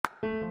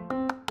Hi,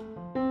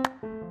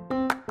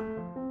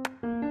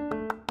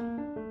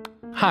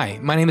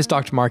 my name is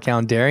Dr. Mark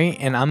Allen Derry,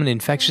 and I'm an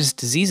infectious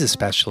diseases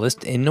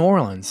specialist in New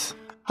Orleans.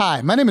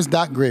 Hi, my name is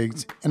Doc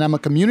Griggs, and I'm a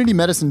community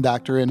medicine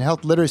doctor and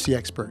health literacy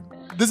expert.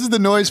 This is the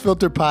Noise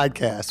Filter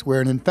Podcast,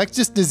 where an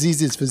infectious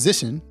diseases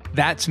physician,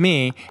 That's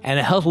me, and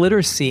a health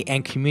literacy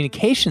and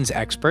communications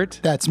expert.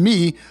 that's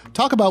me,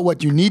 talk about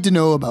what you need to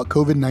know about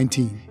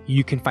COVID-19.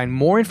 You can find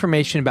more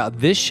information about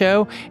this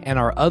show and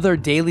our other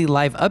daily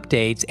live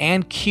updates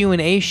and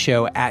Q&A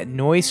show at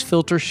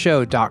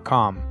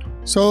noisefiltershow.com.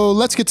 So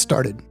let's get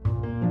started.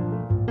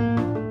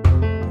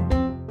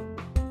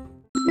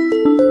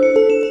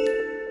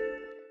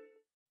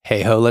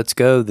 Hey ho, let's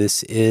go.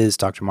 This is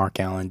Dr. Mark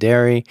Allen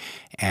Derry,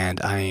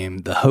 and I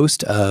am the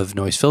host of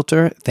Noise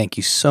Filter. Thank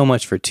you so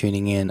much for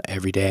tuning in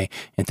every day,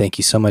 and thank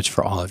you so much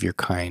for all of your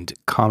kind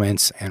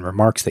comments and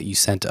remarks that you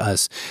sent to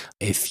us.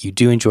 If you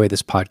do enjoy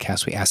this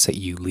podcast, we ask that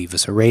you leave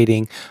us a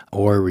rating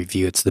or a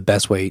review. It's the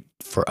best way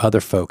for other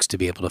folks to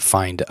be able to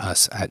find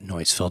us at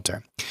Noise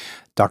Filter.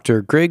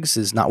 Dr. Griggs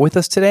is not with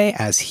us today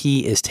as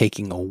he is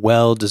taking a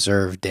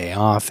well-deserved day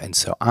off, and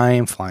so I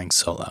am flying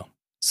solo.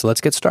 So let's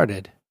get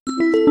started.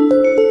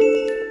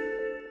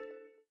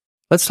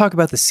 Let's talk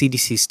about the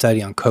CDC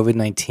study on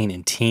COVID-19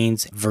 in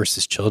teens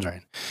versus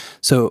children.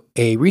 So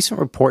a recent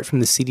report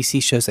from the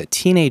CDC shows that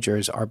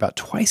teenagers are about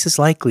twice as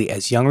likely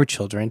as younger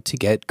children to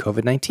get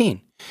COVID-19.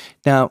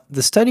 Now,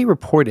 the study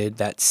reported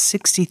that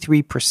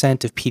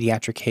 63% of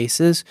pediatric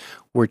cases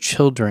were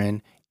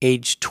children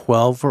aged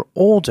 12 or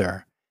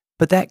older,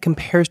 but that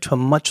compares to a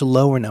much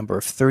lower number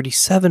of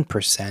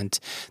 37%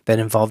 that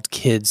involved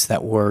kids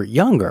that were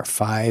younger,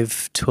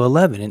 5 to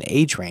 11 in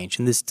age range.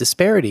 And this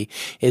disparity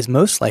is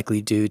most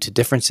likely due to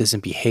differences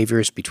in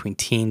behaviors between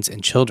teens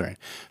and children.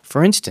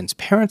 For instance,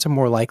 parents are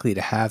more likely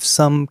to have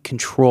some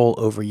control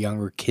over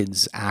younger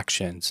kids'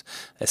 actions,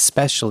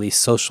 especially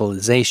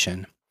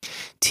socialization.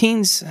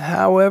 Teens,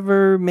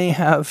 however, may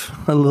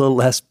have a little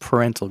less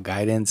parental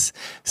guidance,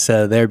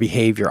 so their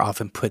behavior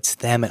often puts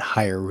them at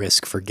higher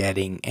risk for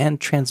getting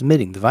and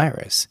transmitting the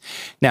virus.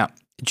 Now,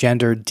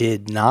 gender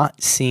did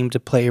not seem to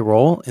play a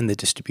role in the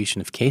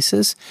distribution of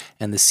cases,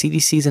 and the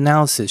CDC's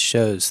analysis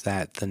shows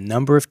that the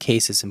number of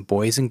cases in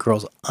boys and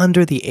girls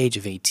under the age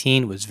of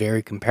 18 was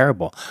very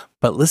comparable.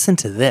 But listen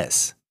to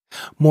this.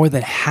 More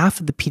than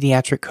half of the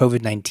pediatric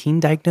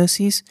COVID-19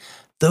 diagnoses,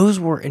 those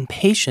were in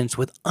patients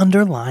with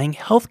underlying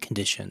health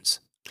conditions.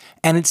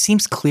 And it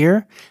seems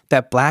clear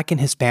that Black and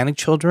Hispanic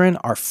children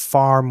are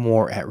far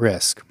more at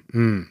risk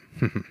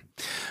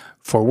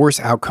for worse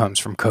outcomes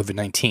from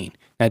COVID-19.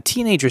 Now,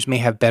 teenagers may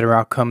have better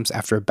outcomes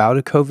after a bout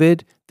of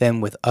COVID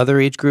than with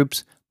other age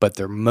groups, but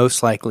they're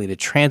most likely to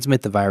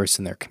transmit the virus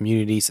in their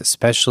communities,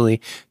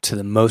 especially to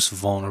the most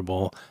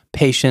vulnerable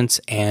patients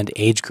and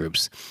age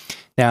groups.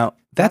 Now,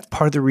 that's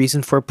part of the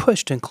reason for a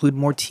push to include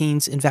more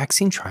teens in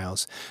vaccine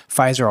trials.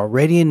 Pfizer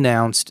already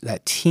announced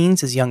that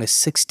teens as young as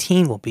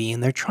 16 will be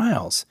in their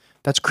trials.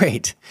 That's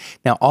great.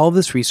 Now, all of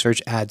this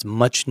research adds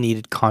much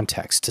needed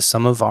context to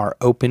some of our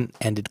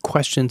open-ended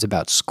questions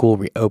about school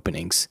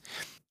reopenings.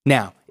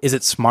 Now, is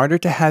it smarter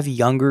to have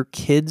younger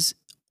kids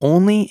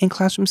only in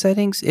classroom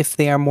settings if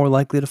they are more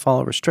likely to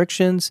follow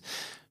restrictions?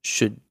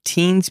 Should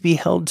teens be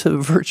held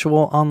to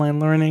virtual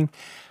online learning?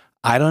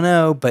 I don't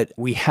know, but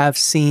we have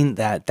seen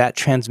that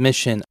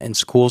transmission in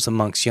schools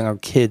amongst younger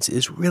kids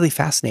is really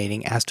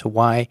fascinating as to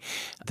why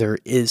there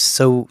is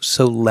so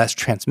less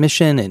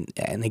transmission.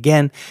 And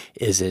again,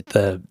 is it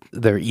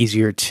they're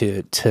easier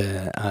to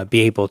be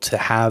able to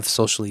have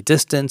socially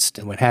distanced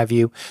and what have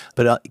you?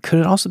 But could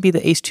it also be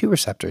the ACE2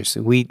 receptors?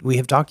 We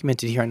have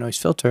documented here on Noise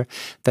Filter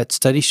that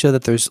studies show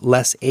that there's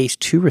less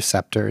ACE2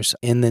 receptors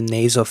in the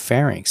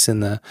nasopharynx,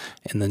 in the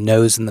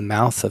nose and the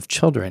mouth of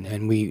children,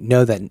 and we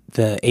know that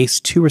the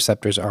ACE2 receptors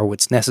are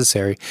what's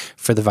necessary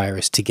for the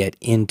virus to get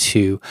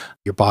into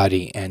your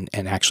body and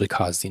actually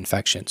cause the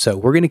infection. So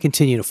we're going to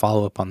continue to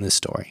follow up on this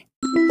story.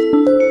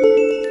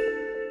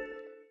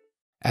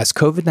 As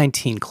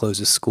COVID-19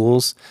 closes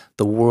schools,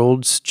 the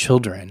world's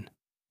children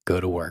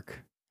go to work.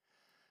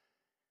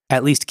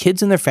 At least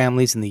kids and their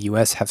families in the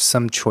U.S. have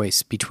some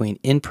choice between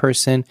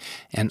in-person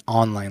and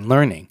online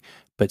learning,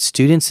 but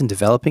students in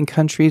developing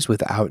countries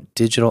without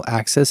digital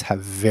access have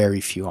very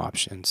few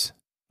options.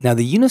 Now,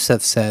 the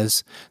UNICEF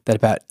says that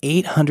about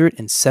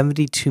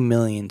 872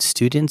 million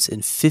students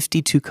in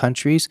 52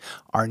 countries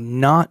are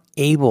not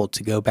able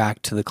to go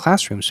back to the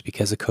classrooms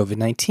because of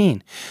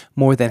COVID-19.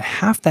 More than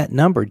half that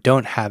number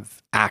don't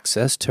have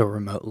access to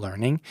remote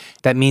learning.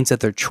 That means that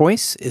their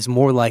choice is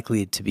more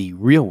likely to be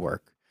real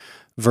work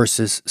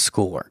versus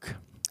schoolwork.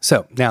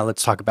 So now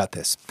let's talk about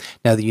this.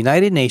 Now, the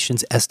United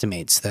Nations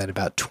estimates that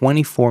about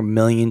 24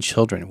 million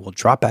children will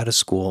drop out of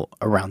school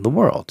around the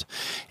world,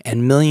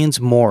 and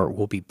millions more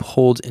will be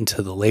pulled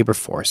into the labor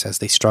force as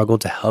they struggle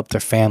to help their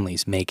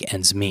families make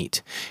ends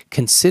meet.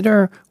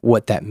 Consider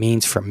what that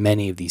means for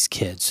many of these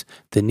kids.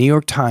 The New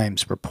York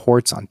Times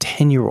reports on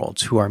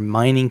 10-year-olds who are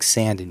mining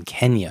sand in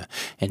Kenya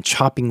and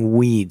chopping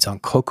weeds on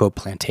cocoa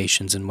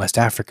plantations in West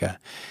Africa.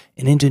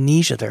 In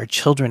Indonesia, there are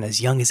children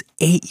as young as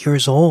 8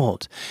 years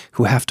old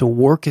who have to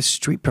work as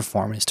street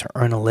performers to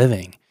earn a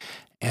living.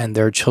 And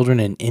there are children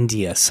in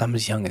India, some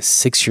as young as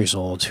 6 years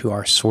old, who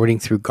are sorting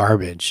through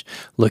garbage,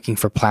 looking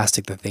for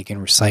plastic that they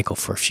can recycle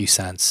for a few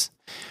cents.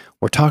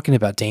 We're talking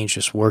about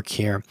dangerous work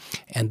here,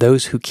 and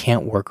those who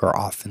can't work are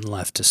often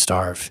left to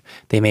starve.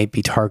 They may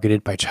be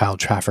targeted by child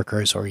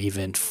traffickers or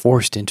even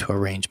forced into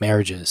arranged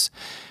marriages.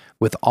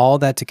 With all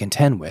that to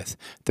contend with,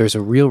 there's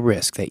a real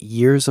risk that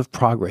years of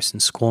progress in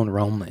school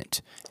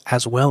enrollment,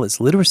 as well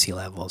as literacy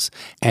levels,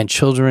 and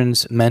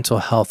children's mental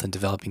health in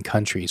developing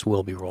countries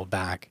will be rolled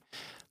back.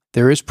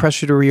 There is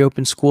pressure to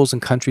reopen schools in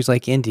countries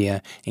like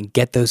India and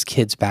get those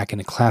kids back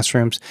into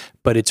classrooms,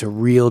 but it's a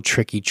real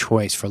tricky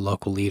choice for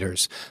local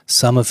leaders,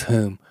 some of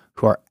whom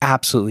who are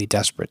absolutely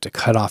desperate to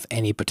cut off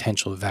any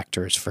potential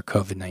vectors for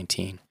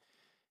COVID-19.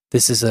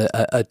 This is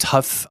a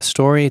tough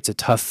story. It's a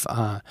tough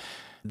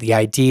the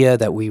idea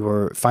that we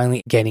were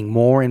finally getting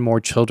more and more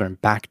children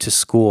back to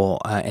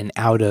school and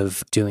out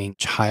of doing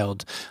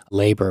child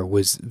labor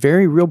was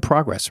very real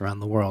progress around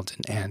the world.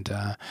 And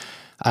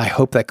I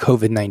hope that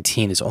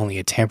COVID-19 is only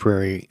a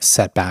temporary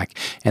setback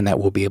and that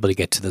we'll be able to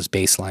get to those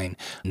baseline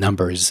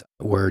numbers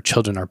where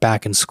children are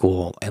back in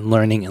school and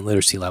learning and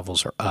literacy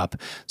levels are up.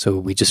 So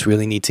we just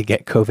really need to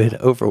get COVID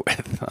over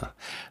with.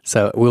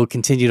 So we'll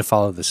continue to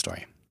follow this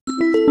story.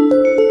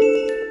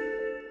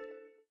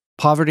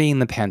 Poverty in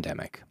the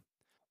pandemic.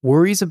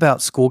 Worries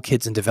about school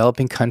kids in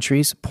developing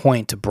countries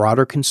point to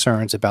broader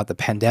concerns about the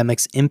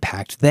pandemic's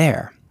impact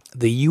there.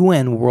 The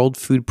UN World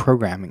Food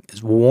Programme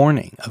is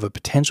warning of a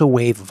potential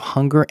wave of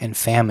hunger and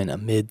famine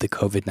amid the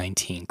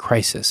COVID-19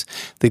 crisis.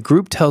 The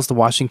group tells the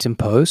Washington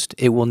Post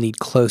it will need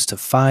close to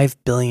 $5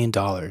 billion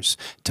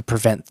to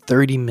prevent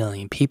 30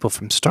 million people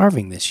from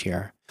starving this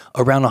year.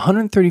 Around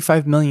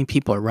 135 million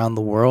people around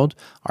the world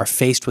are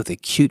faced with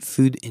acute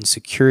food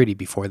insecurity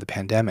before the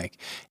pandemic,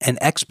 and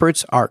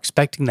experts are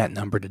expecting that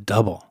number to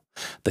double.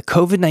 The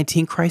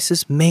COVID-19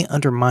 crisis may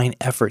undermine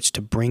efforts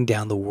to bring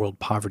down the world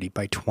poverty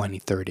by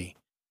 2030.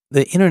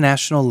 The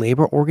International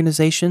Labor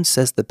Organization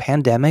says the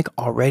pandemic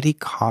already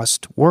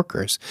cost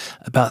workers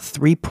about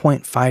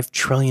 $3.5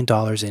 trillion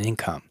in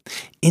income.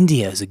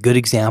 India is a good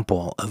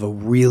example of a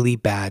really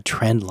bad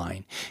trend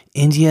line.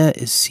 India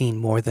is seeing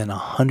more than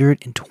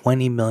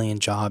 120 million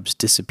jobs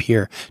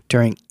disappear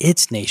during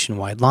its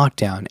nationwide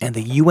lockdown, and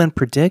the UN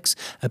predicts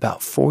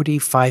about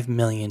 45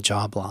 million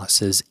job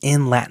losses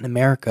in Latin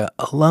America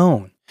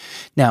alone.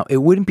 Now, it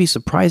wouldn't be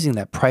surprising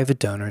that private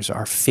donors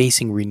are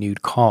facing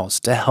renewed calls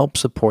to help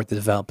support the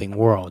developing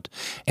world,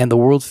 and the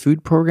World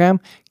Food Programme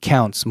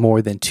counts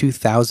more than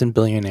 2,000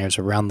 billionaires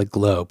around the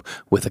globe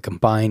with a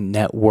combined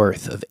net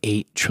worth of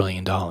 $8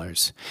 trillion.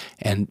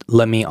 And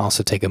let me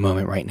also take a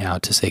moment right now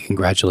to say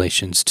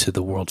congratulations to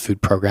the World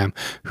Food Programme,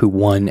 who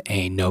won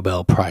a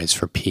Nobel Prize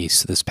for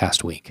Peace this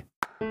past week.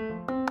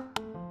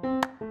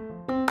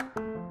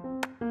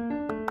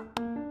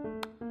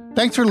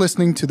 Thanks for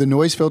listening to the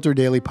Noise Filter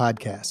Daily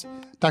Podcast.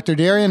 Dr.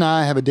 Derry and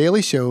I have a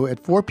daily show at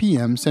 4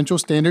 p.m. Central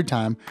Standard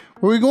Time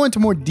where we go into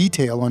more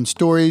detail on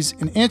stories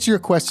and answer your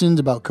questions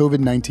about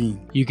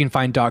COVID-19. You can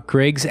find Doc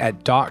Griggs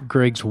at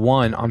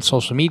DocGriggs1 on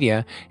social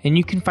media, and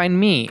you can find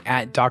me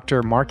at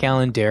Dr. Mark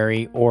Allen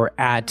Derry or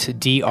at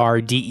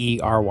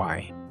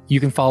DRDERY. You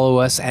can follow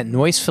us at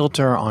Noise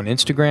Filter on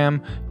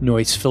Instagram,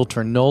 Noise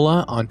Filter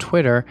NOLA on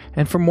Twitter,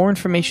 and for more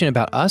information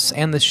about us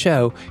and the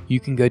show, you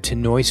can go to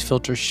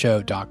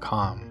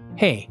noisefiltershow.com.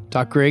 Hey,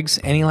 Doc Griggs,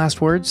 any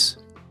last words?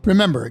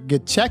 Remember,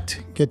 get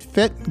checked, get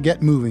fit,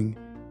 get moving.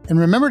 And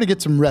remember to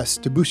get some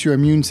rest to boost your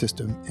immune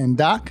system. And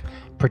Doc?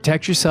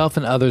 Protect yourself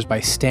and others by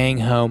staying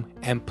home,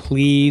 and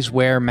please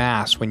wear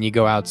masks when you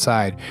go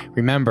outside.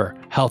 Remember,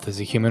 health is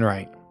a human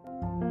right.